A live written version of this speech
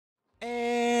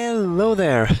Hello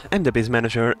there, I'm the base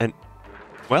manager and,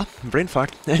 well, brain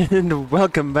fart, and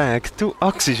welcome back to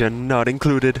Oxygen Not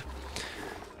Included.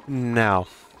 Now,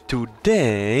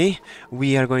 today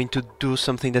we are going to do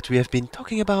something that we have been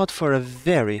talking about for a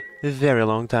very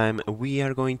long time. We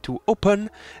are going to open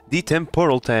the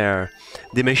Temporal tear.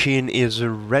 The machine is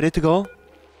ready to go.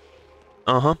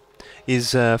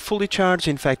 Is fully charged,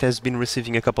 in fact has been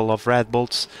receiving a couple of red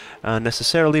bolts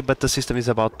necessarily, but the system is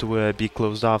about to be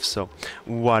closed off, so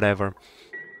whatever.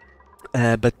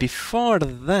 But before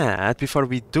that, before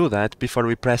we do that, before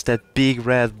we press that big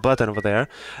red button over there,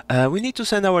 we need to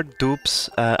send our dupes,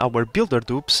 our builder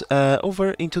dupes,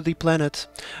 over into the planet.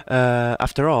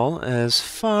 After all, as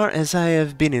far as I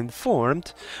have been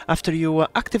informed, after you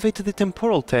activate the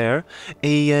temporal tear,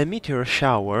 a meteor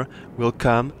shower will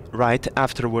come right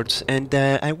afterwards, and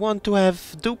I want to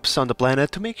have dupes on the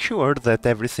planet to make sure that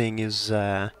everything is...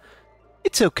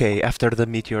 it's okay after the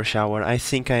meteor shower. I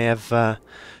think I have...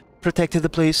 protected the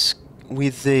place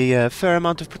with a fair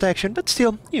amount of protection, but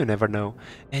still, you never know.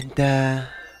 And,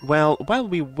 well, while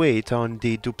we wait on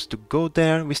the dupes to go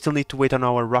there, we still need to wait on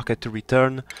our rocket to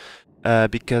return,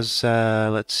 because,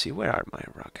 let's see, where are my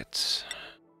rockets?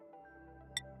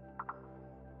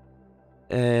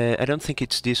 I don't think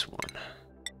it's this one.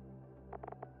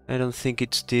 I don't think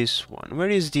it's this one. Where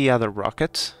is the other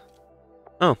rocket?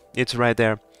 Oh, it's right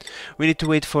there. We need to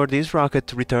wait for this rocket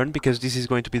to return, because this is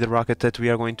going to be the rocket that we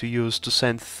are going to use to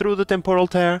send through the temporal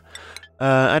tear.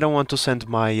 I don't want to send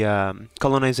my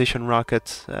colonization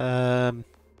rocket.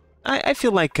 I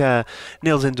feel like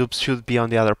Nails and Dupes should be on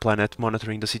the other planet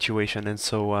monitoring the situation, and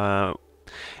so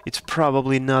it's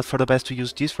probably not for the best to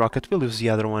use this rocket. We'll use the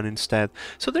other one instead.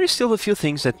 So there is still a few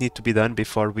things that need to be done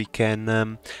before we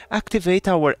can activate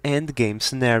our endgame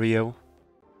scenario.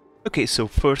 Okay, so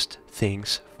first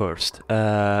things first.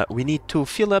 We need to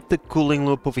fill up the cooling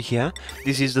loop over here.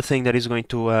 This is the thing that is going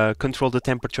to control the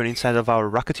temperature inside of our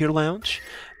Rocketeer lounge.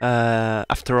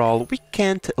 After all, we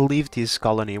can't leave this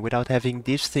colony without having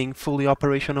this thing fully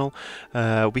operational.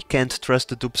 We can't trust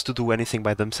the dupes to do anything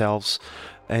by themselves.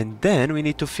 And then we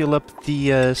need to fill up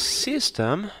the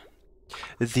system,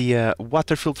 the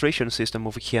water filtration system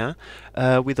over here,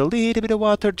 with a little bit of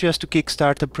water just to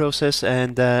kickstart the process,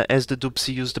 and as the dupes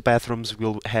use the bathrooms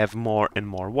we'll have more and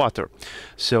more water.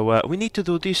 So we need to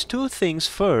do these two things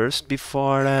first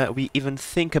before we even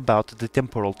think about the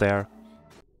temporal tear.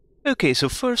 Okay, so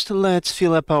first let's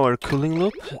fill up our cooling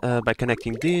loop by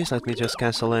connecting this. Let me just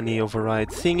cancel any override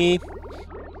thingy.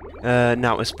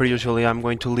 Now, as per usual, I'm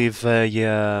going to leave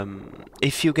a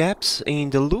few gaps in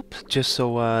the loop, just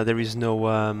so there is no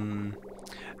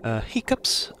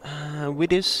hiccups with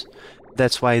this.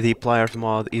 That's why the pliers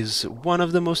mod is one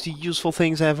of the most useful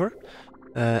things ever.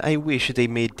 I wish they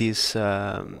made this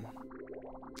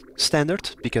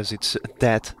standard, because it's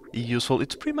that useful.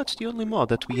 It's pretty much the only mod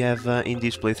that we have in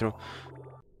this playthrough.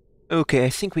 Okay, I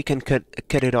think we can cut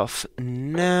it off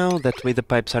now. That way the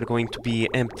pipes are going to be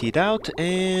emptied out,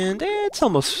 and it's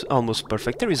almost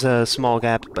perfect. There is a small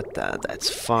gap, but that's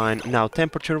fine. Now,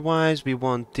 temperature-wise, we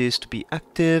want this to be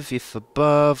active if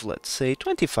above, let's say,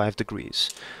 25 degrees.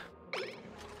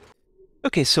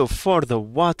 Okay, so for the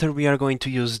water, we are going to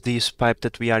use this pipe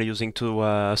that we are using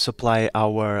to supply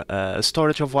our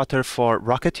storage of water for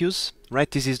rocket use. Right,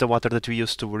 this is the water that we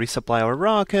use to resupply our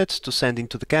rockets, to send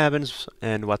into the cabins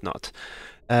and whatnot.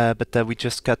 But we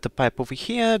just cut the pipe over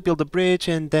here, build a bridge,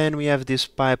 and then we have this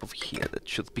pipe over here that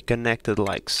should be connected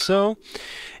like so.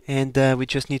 And we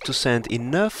just need to send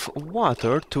enough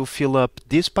water to fill up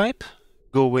this pipe.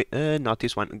 Not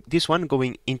this one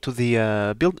going into the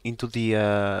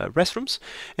restrooms,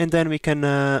 and then we can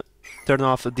turn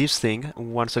off this thing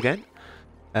once again.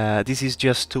 This is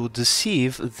just to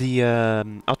deceive the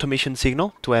automation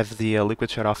signal to have the liquid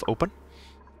shut-off open.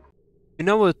 You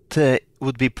know what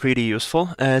would be pretty useful?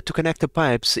 To connect the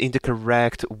pipes in the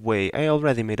correct way. I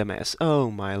already made a mess.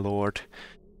 Oh my lord.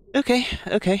 Okay,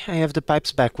 I have the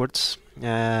pipes backwards.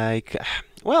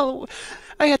 Well,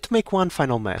 I had to make one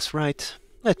final mess, right?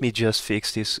 Let me just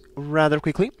fix this rather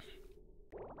quickly.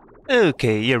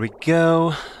 Okay, here we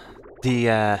go.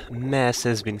 The mess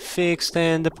has been fixed,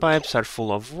 and the pipes are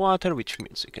full of water, which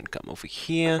means we can come over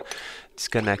here,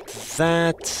 disconnect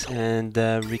that, and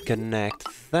reconnect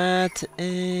that,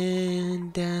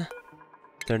 and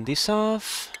turn this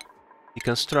off,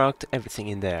 deconstruct everything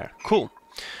in there. Cool.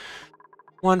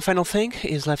 One final thing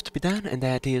is left to be done, and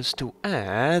that is to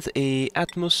add a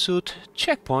atmosuit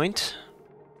checkpoint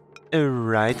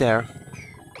right there.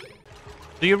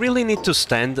 Do you really need to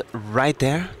stand right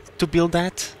there to build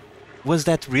that? Was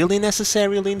that really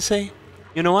necessary, Lindsay?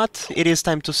 You know what? It is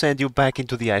time to send you back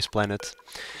into the ice planet.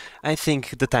 I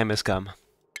think the time has come.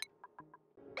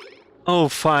 Oh,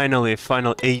 finally,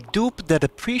 a dupe that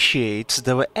appreciates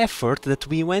the effort that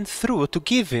we went through to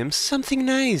give him something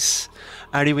nice.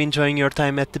 Are you enjoying your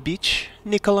time at the beach,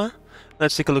 Nicola?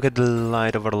 Let's take a look at the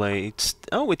light overlay.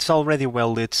 It's already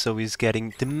well lit, so he's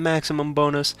getting the maximum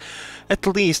bonus. At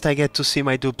least I get to see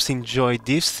my dupes enjoy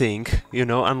this thing, you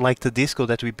know, unlike the disco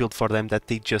that we built for them that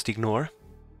they just ignore.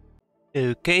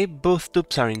 Okay, both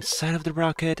dupes are inside of the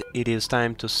rocket. It is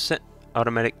time to set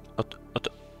automatic...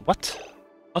 what?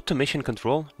 Automation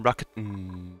control? Rocket...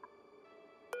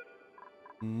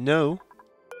 No.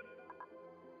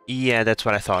 Yeah, that's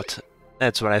what I thought.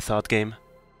 That's what I thought, game.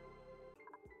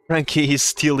 Frankie is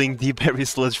stealing the berry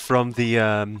sludge from the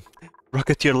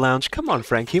Rocketeer Lounge. Come on,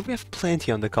 Frankie, we have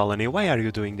plenty on the colony. Why are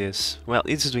you doing this? Well,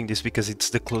 it's doing this because it's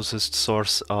the closest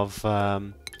source of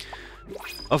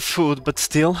food, but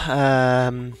still,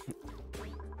 I'm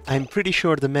pretty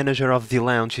sure the manager of the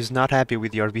lounge is not happy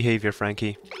with your behavior,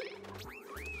 Frankie.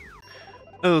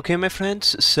 Okay, my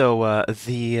friends, so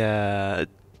the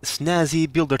snazzy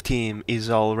builder team is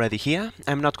already here.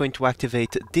 I'm not going to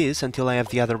activate this until I have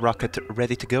the other rocket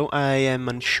ready to go. I am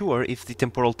unsure if the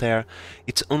temporal tear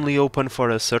it's only open for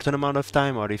a certain amount of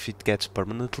time or if it gets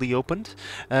permanently opened,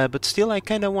 but still I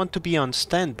kinda want to be on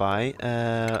standby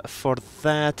for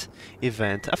that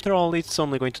event. After all, it's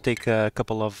only going to take a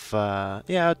couple of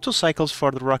 2 cycles for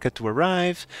the rocket to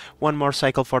arrive, 1 more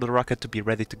cycle for the rocket to be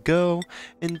ready to go,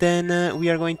 and then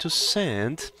we are going to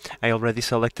send... I already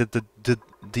selected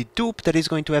the dupe that is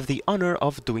going to have the honor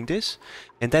of doing this,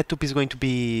 and that dupe is going to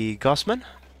be Gossman.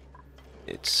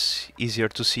 It's easier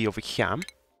to see over here.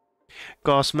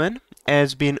 Gossman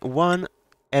has been one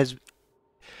as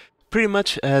pretty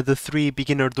much the 3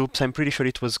 beginner dupes. I'm pretty sure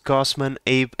it was Gossman,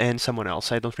 Abe, and someone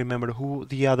else. I don't remember who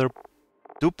the other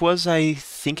dupe was. I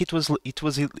think it was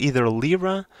either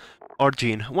Lyra or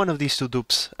Jean, one of these 2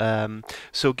 dupes.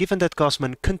 So given that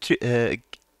Gossman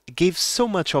gave so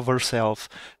much of herself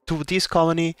to this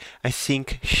colony, I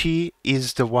think she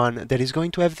is the one that is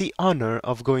going to have the honor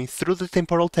of going through the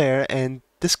temporal tear and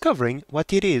discovering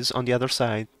what it is on the other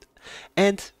side.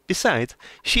 And besides,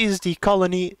 she is the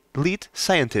colony lead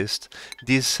scientist.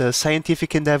 This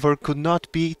scientific endeavor could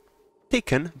not be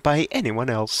taken by anyone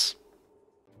else.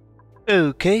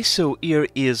 Okay, so here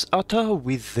is Otto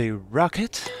with the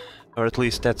rocket, or at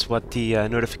least that's what the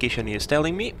notification is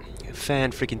telling me.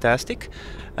 Fan-freaking-tastic.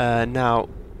 Now,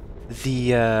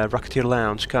 the Rocketeer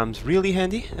Lounge comes really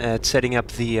handy at setting up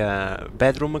the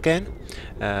bedroom again.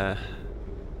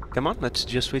 Come on, let's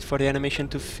just wait for the animation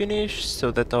to finish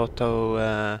so that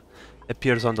Otto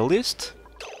appears on the list.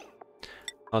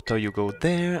 Otto, you go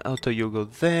there, Otto, you go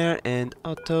there, and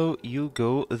Otto, you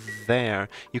go there.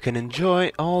 You can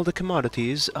enjoy all the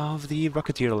commodities of the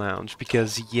Rocketeer Lounge,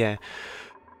 because, yeah,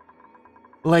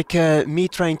 like, me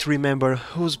trying to remember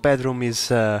whose bedroom is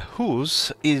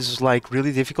whose is, like,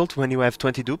 really difficult when you have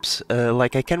 20 dupes.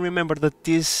 Like, I can remember that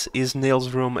this is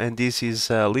Nail's room and this is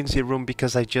Lindsay's room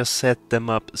because I just set them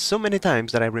up so many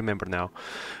times that I remember now.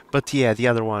 But yeah, the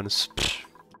other ones, pfft,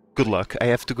 good luck. I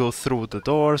have to go through the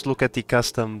doors, look at the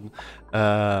custom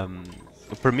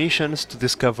permissions to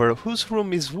discover whose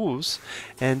room is whose,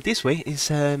 and this way is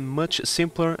much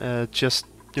simpler. Just,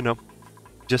 you know,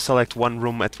 just select one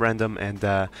room at random and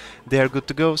they are good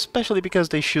to go, especially because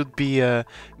they should be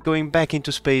going back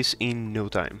into space in no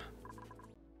time.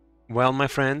 Well, my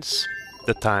friends,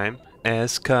 the time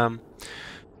has come.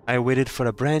 I waited for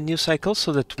a brand new cycle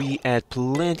so that we had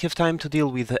plenty of time to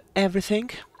deal with everything.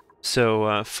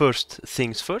 So first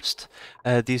things first,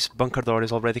 this bunker door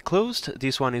is already closed,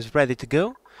 this one is ready to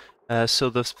go. So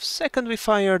the second we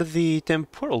fire the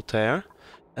temporal tear,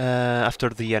 after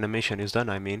the animation is done,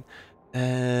 I mean,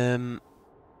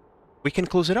 we can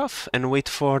close it off and wait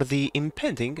for the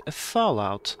impending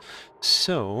fallout.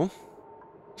 So,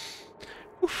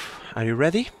 are you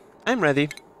ready? I'm ready.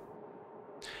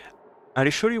 Are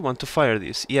you sure you want to fire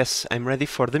this? Yes, I'm ready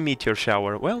for the meteor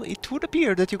shower. Well, it would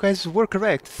appear that you guys were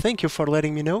correct. Thank you for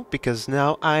letting me know, because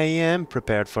now I am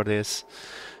prepared for this.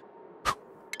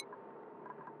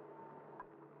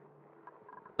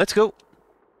 Let's go.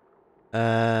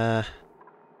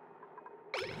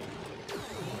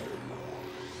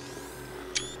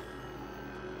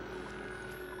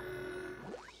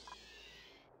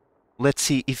 Let's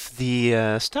see if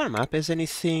the star map has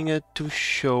anything to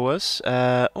show us.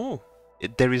 Oh,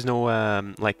 there is no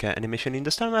like animation in the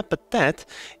star map, but that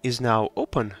is now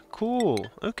open. Cool.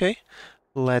 Okay,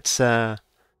 let's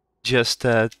just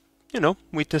you know,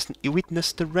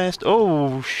 witness the rest.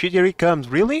 Oh shit! Here he comes.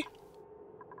 Really?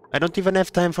 I don't even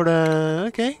have time for the.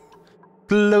 Okay,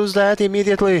 close that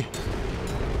immediately.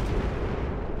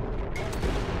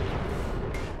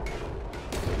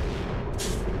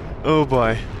 Oh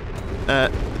boy.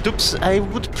 Doops, I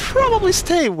would probably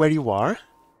stay where you are.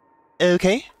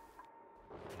 Okay.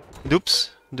 Doops,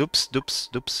 doops, doops,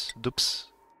 doops, doops.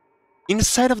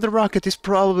 Inside of the rocket is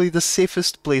probably the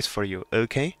safest place for you,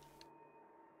 okay?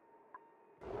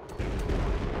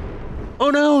 Oh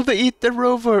no, they eat the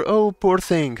rover! Oh, poor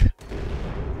thing.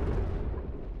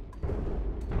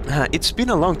 It's been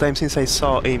a long time since I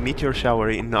saw a meteor shower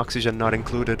in oxygen not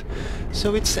included,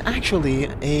 so it's actually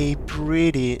a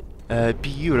pretty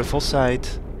beautiful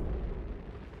sight.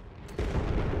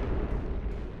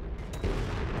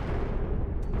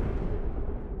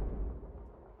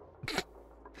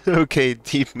 Okay,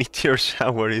 the meteor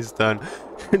shower is done.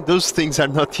 Those things are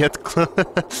not yet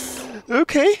close.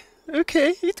 Okay,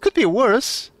 okay, it could be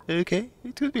worse. Okay,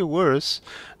 it could be worse.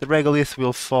 The regolith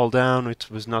will fall down, it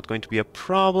was not going to be a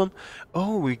problem.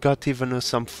 Oh, we got even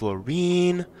some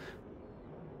fluorine.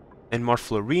 And more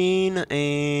fluorine,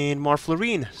 and more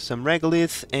fluorine. Some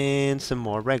regolith, and some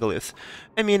more regolith.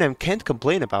 I mean, I can't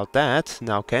complain about that.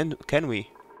 Now, can we?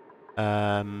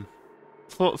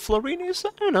 Fluorine is,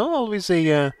 I don't know, always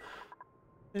a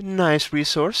nice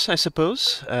resource, I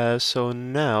suppose. So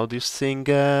now this thing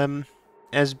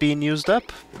has been used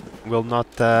up. Will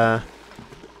not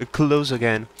close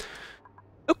again.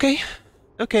 Okay,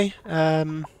 okay.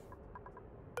 Can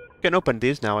open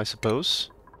this now, I suppose.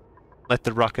 Let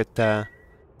the rocket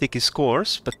take its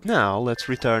course. But now let's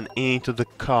return into the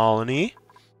colony.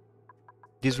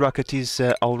 This rocket is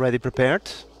already prepared.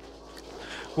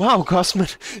 Wow,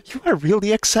 Gossman, you are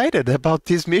really excited about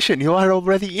this mission. You are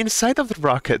already inside of the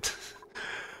rocket.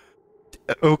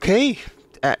 Okay,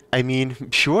 I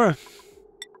mean, sure.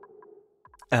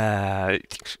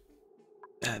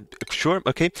 Sure,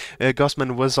 okay.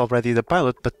 Gossman was already the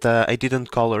pilot, but I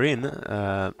didn't call her in.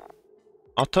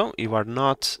 Otto, you are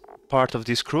not part of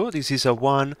this crew. This is a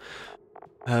one-person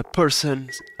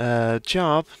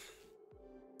job.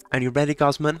 Are you ready,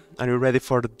 Gossman? Are you ready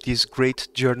for this great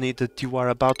journey that you are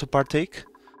about to partake?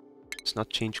 Let's not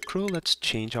change crew, let's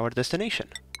change our destination.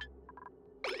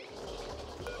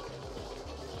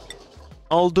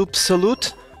 All dupes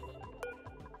salute.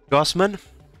 Gossman,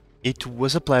 it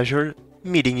was a pleasure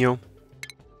meeting you.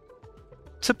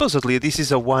 Supposedly this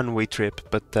is a one-way trip,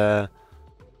 but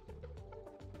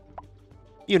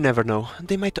you never know.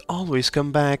 They might always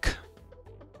come back.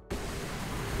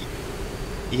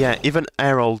 Yeah, even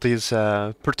Harold is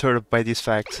perturbed by this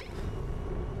fact.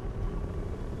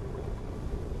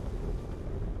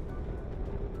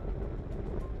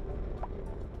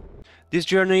 This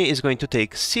journey is going to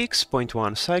take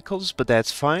 6.1 cycles, but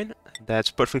that's fine.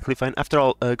 That's perfectly fine. After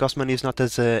all, Gossman is not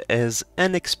as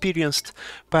an experienced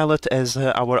pilot as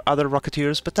our other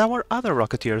Rocketeers, but our other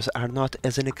Rocketeers are not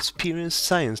as an experienced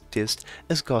scientist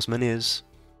as Gossman is.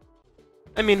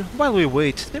 I mean, while we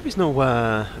wait, there is no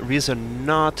reason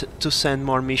not to send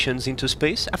more missions into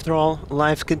space. After all,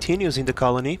 life continues in the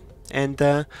colony, and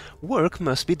work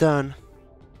must be done.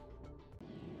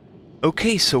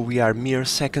 Okay, so we are mere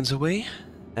seconds away.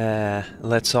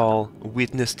 Let's all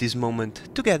witness this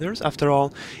moment together. After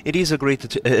all, it is a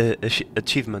great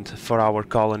achievement for our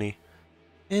colony.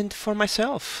 And for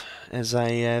myself, as I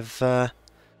have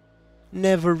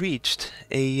never reached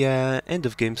a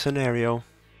end-of-game scenario.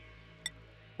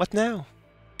 What now?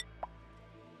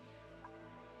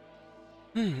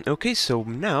 Okay, so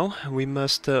now we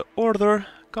must order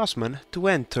Gossman to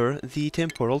enter the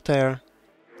temporal tear.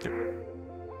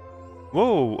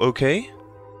 Whoa, okay.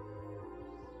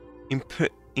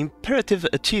 Imperative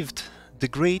achieved. The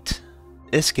great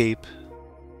escape.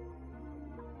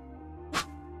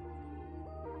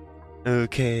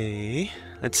 Okay,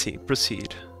 let's see,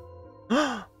 proceed.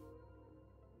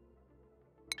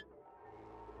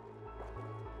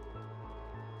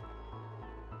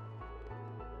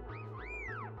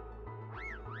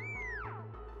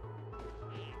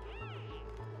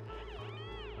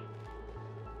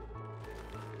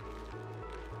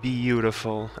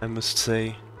 Beautiful, I must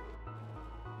say.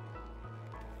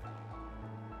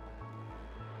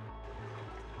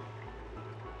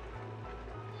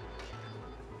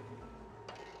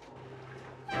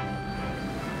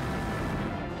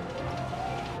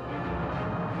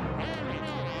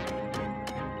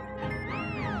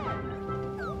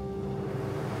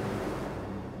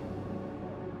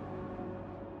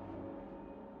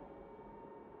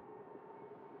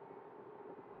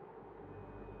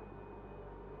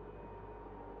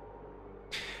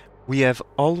 We have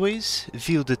always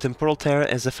viewed the temporal tear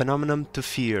as a phenomenon to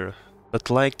fear, but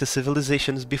like the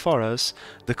civilizations before us,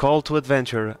 the call to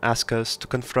adventure asks us to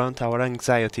confront our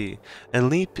anxiety and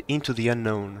leap into the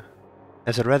unknown.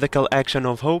 As a radical action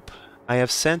of hope, I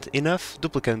have sent enough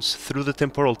duplicates through the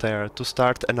temporal tear to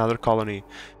start another colony,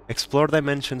 explore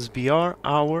dimensions beyond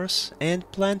ours,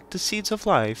 and plant the seeds of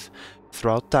life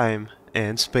throughout time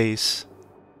and space.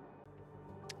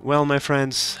 Well, my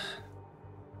friends,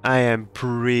 I am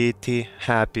pretty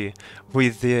happy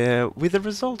with the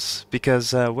results,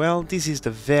 because well, this is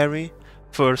the very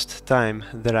first time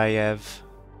that I have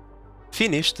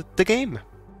finished the game.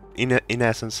 In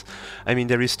essence, I mean,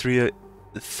 there is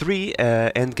three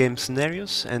endgame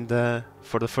scenarios, and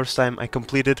for the first time I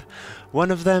completed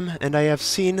one of them, and I have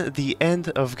seen the end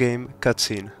of game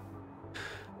cutscene,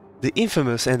 the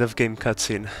infamous end of game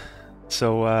cutscene.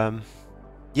 So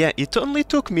yeah, it only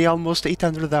took me almost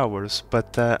 800 hours,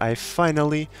 but I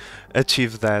finally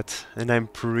achieved that, and I'm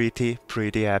pretty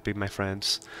happy, my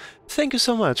friends. Thank you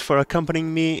so much for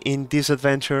accompanying me in this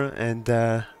adventure, and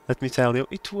let me tell you,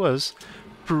 it was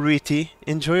pretty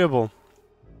enjoyable.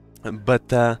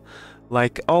 But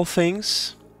like all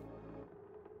things...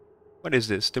 What is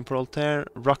this? Temporal tear,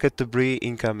 rocket debris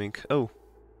incoming. Oh.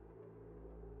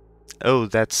 Oh,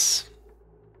 that's...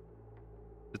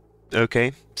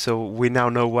 Okay, so we now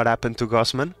know what happened to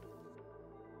Gossman.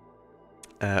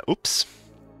 Oops.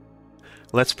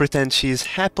 Let's pretend she's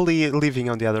happily living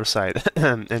on the other side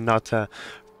and not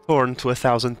torn to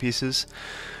 1,000 pieces.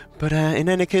 But in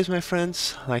any case, my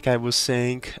friends, like I was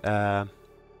saying,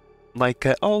 like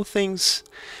all things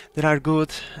that are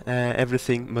good,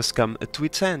 everything must come to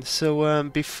its end. So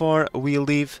before we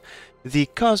leave the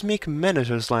Cosmic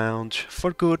Manager's Lounge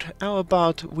for good, how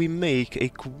about we make a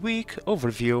quick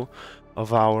overview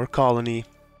of our colony?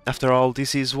 After all,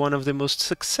 this is one of the most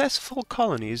successful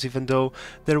colonies, even though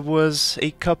there was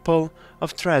a couple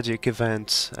of tragic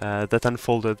events that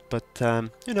unfolded. But,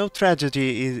 you know,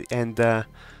 tragedy and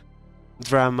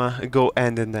drama go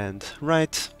hand in hand,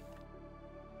 right?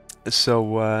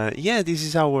 So, yeah, this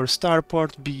is our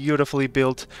starport, beautifully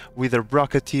built with a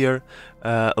Rocketeer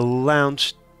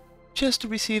lounge, just to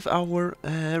receive our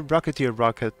Rocketeer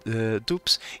rocket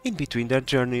dupes in between their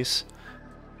journeys.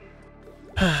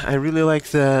 I really like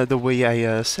the way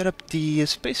I set up the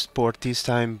spaceport this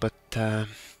time, but,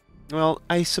 well,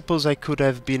 I suppose I could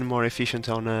have been more efficient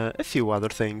on a few other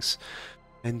things.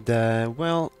 And,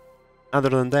 well, other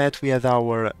than that, we had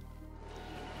our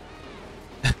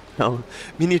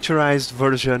miniaturized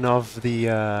version of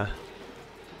the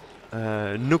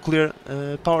nuclear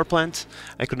power plant.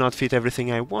 I could not fit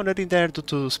everything I wanted in there due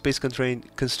to space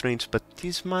constraints, but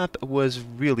this map was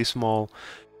really small,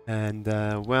 and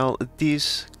well,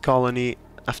 this colony,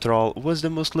 after all, was the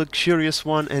most luxurious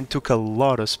one and took a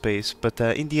lot of space, but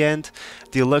in the end,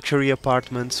 the luxury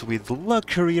apartments with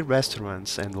luxury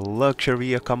restaurants and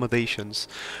luxury accommodations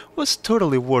was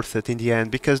totally worth it in the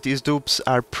end, because these dupes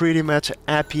are pretty much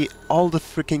happy all the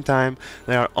freaking time.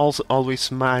 They are also always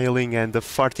smiling, and the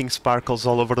farting sparkles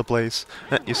all over the place.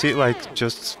 You see, like,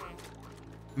 just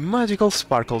magical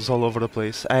sparkles all over the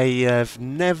place. I have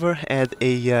never had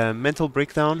a mental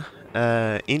breakdown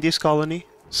in this colony,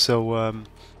 so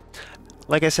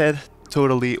like I said,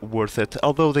 totally worth it.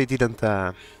 Although they didn't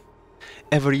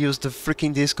ever use the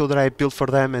freaking disco that I built for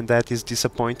them, and that is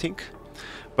disappointing.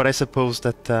 But I suppose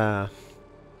that,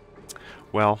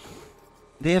 well,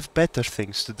 they have better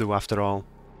things to do after all.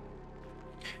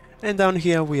 And down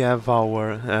here we have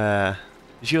our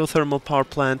geothermal power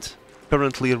plant,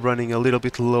 currently running a little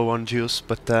bit low on juice,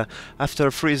 but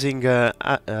after freezing,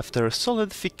 after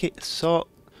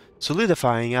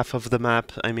solidifying half of the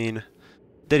map, I mean,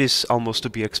 that is almost to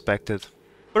be expected.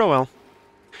 But oh well.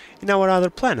 In our other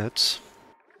planets,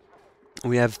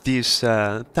 we have this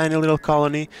tiny little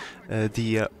colony,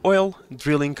 the oil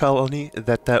drilling colony,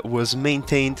 that was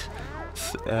maintained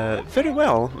very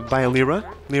well by Lyra.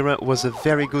 Lyra was a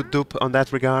very good dupe on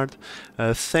that regard.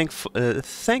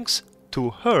 Thanks to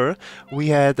her, we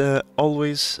had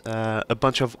always a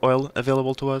bunch of oil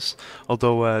available to us,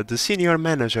 although the senior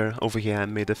manager over here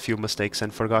made a few mistakes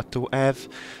and forgot to have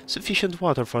sufficient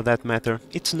water for that matter.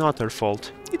 It's not her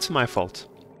fault, it's my fault.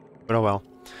 But oh well.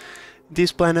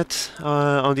 This planet,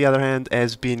 on the other hand,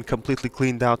 has been completely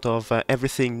cleaned out of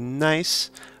everything nice.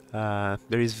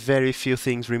 There is very few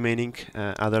things remaining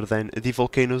other than the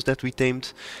volcanoes that we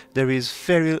tamed. There is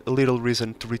very little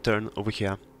reason to return over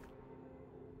here.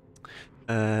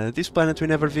 This planet we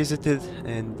never visited,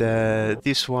 and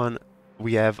this one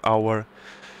we have our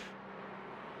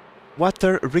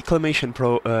water reclamation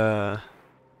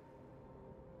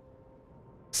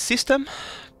system,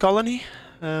 colony,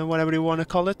 whatever you want to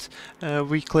call it.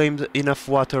 We claimed enough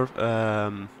water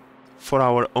for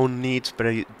our own needs, but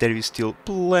there is still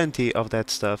plenty of that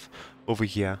stuff over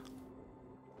here.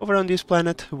 Over on this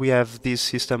planet, we have this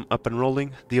system up and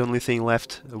rolling. The only thing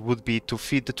left would be to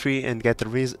feed the tree and get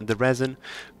the resin,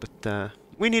 but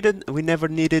we never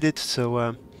needed it,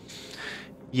 so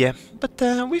yeah. But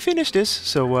we finished this,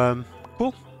 so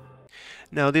cool.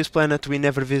 Now, this planet we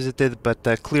never visited, but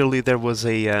clearly there was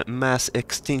a mass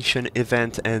extinction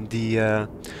event, and the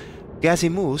gassy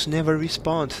moose never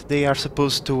respawned. They are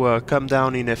supposed to come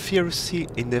down in a fierce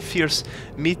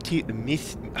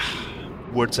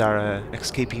words are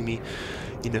escaping me.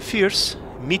 In a fierce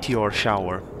meteor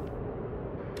shower.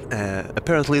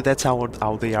 Apparently that's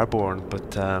how they are born,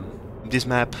 but this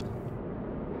map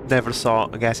never saw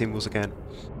a gassy moose again.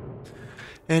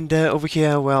 And over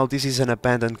here, well, this is an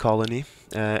abandoned colony.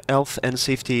 Health and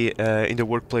safety in the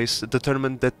workplace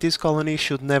determined that this colony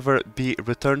should never be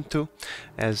returned to,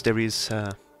 as there is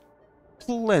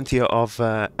plenty of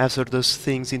hazardous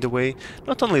things in the way.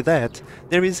 Not only that,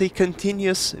 there is a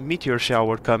continuous meteor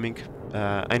shower coming.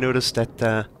 I noticed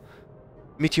that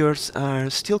meteors are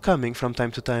still coming from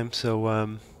time to time,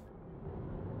 so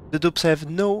the dupes have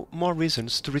no more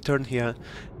reasons to return here,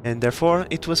 and therefore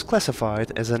it was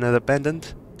classified as an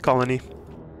abandoned colony.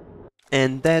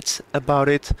 And that's about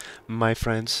it, my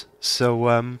friends.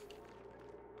 So,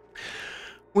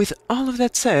 with all of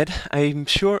that said, I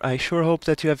sure hope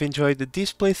that you have enjoyed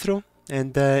this playthrough,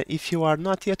 and if you are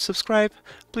not yet subscribed,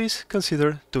 please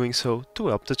consider doing so to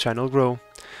help the channel grow.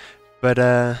 But,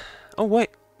 oh wait,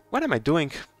 what am I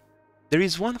doing? There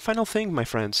is one final thing, my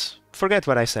friends. Forget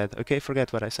what I said, okay?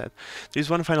 Forget what I said. There is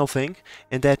one final thing,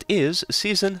 and that is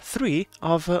Season 3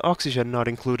 of Oxygen Not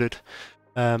Included.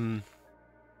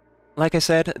 Like I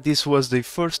said, this was the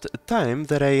first time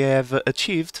that I have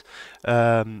achieved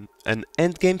an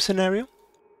endgame scenario,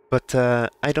 but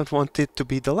I don't want it to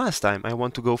be the last time. I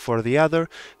want to go for the other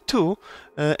two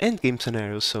endgame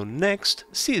scenarios. So next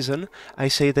season, I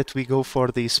say that we go for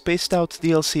the Spaced Out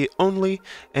DLC only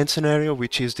end scenario,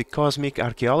 which is the Cosmic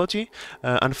Archaeology.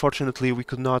 Unfortunately, we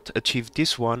could not achieve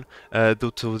this one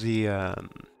due to the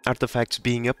artifacts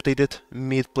being updated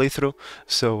mid-playthrough,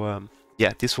 so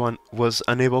yeah, this one was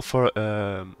unable for...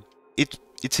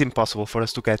 it's impossible for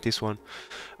us to get this one.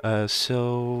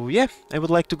 So yeah, I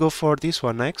would like to go for this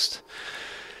one next.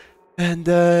 And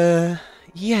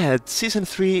yeah, Season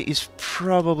 3 is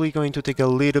probably going to take a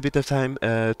little bit of time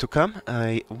to come.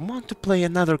 I want to play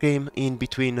another game in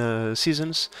between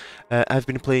seasons. I've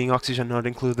been playing Oxygen Not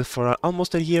Included for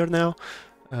almost a year now.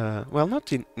 Well,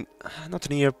 not in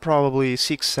a year, probably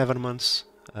 6-7 months.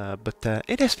 But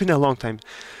it has been a long time.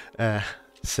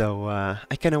 So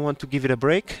I kind of want to give it a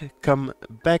break, come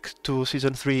back to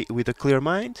Season 3 with a clear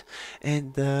mind,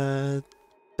 and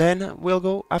then we'll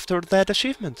go after that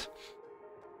achievement.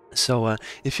 So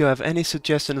if you have any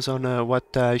suggestions on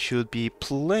what I should be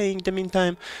playing in the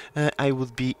meantime, I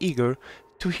would be eager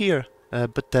to hear,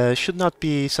 but should not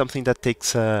be something that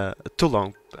takes too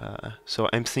long. So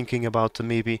I'm thinking about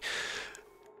maybe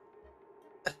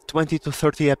 20 to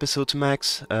 30 episodes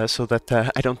max, so that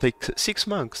I don't take 6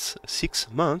 months. 6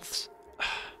 months?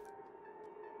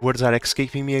 Words are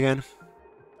escaping me again.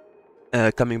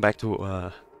 Coming back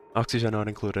to Oxygen Not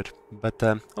Included. But,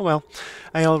 oh well,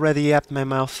 I already yapped my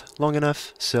mouth long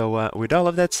enough, so with all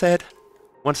of that said,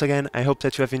 once again, I hope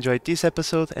that you have enjoyed this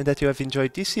episode and that you have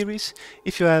enjoyed this series.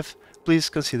 If you have, please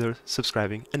consider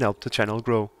subscribing and help the channel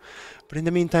grow. But in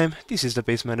the meantime, this is the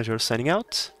Base Manager signing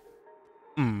out.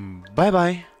 Bye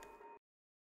bye!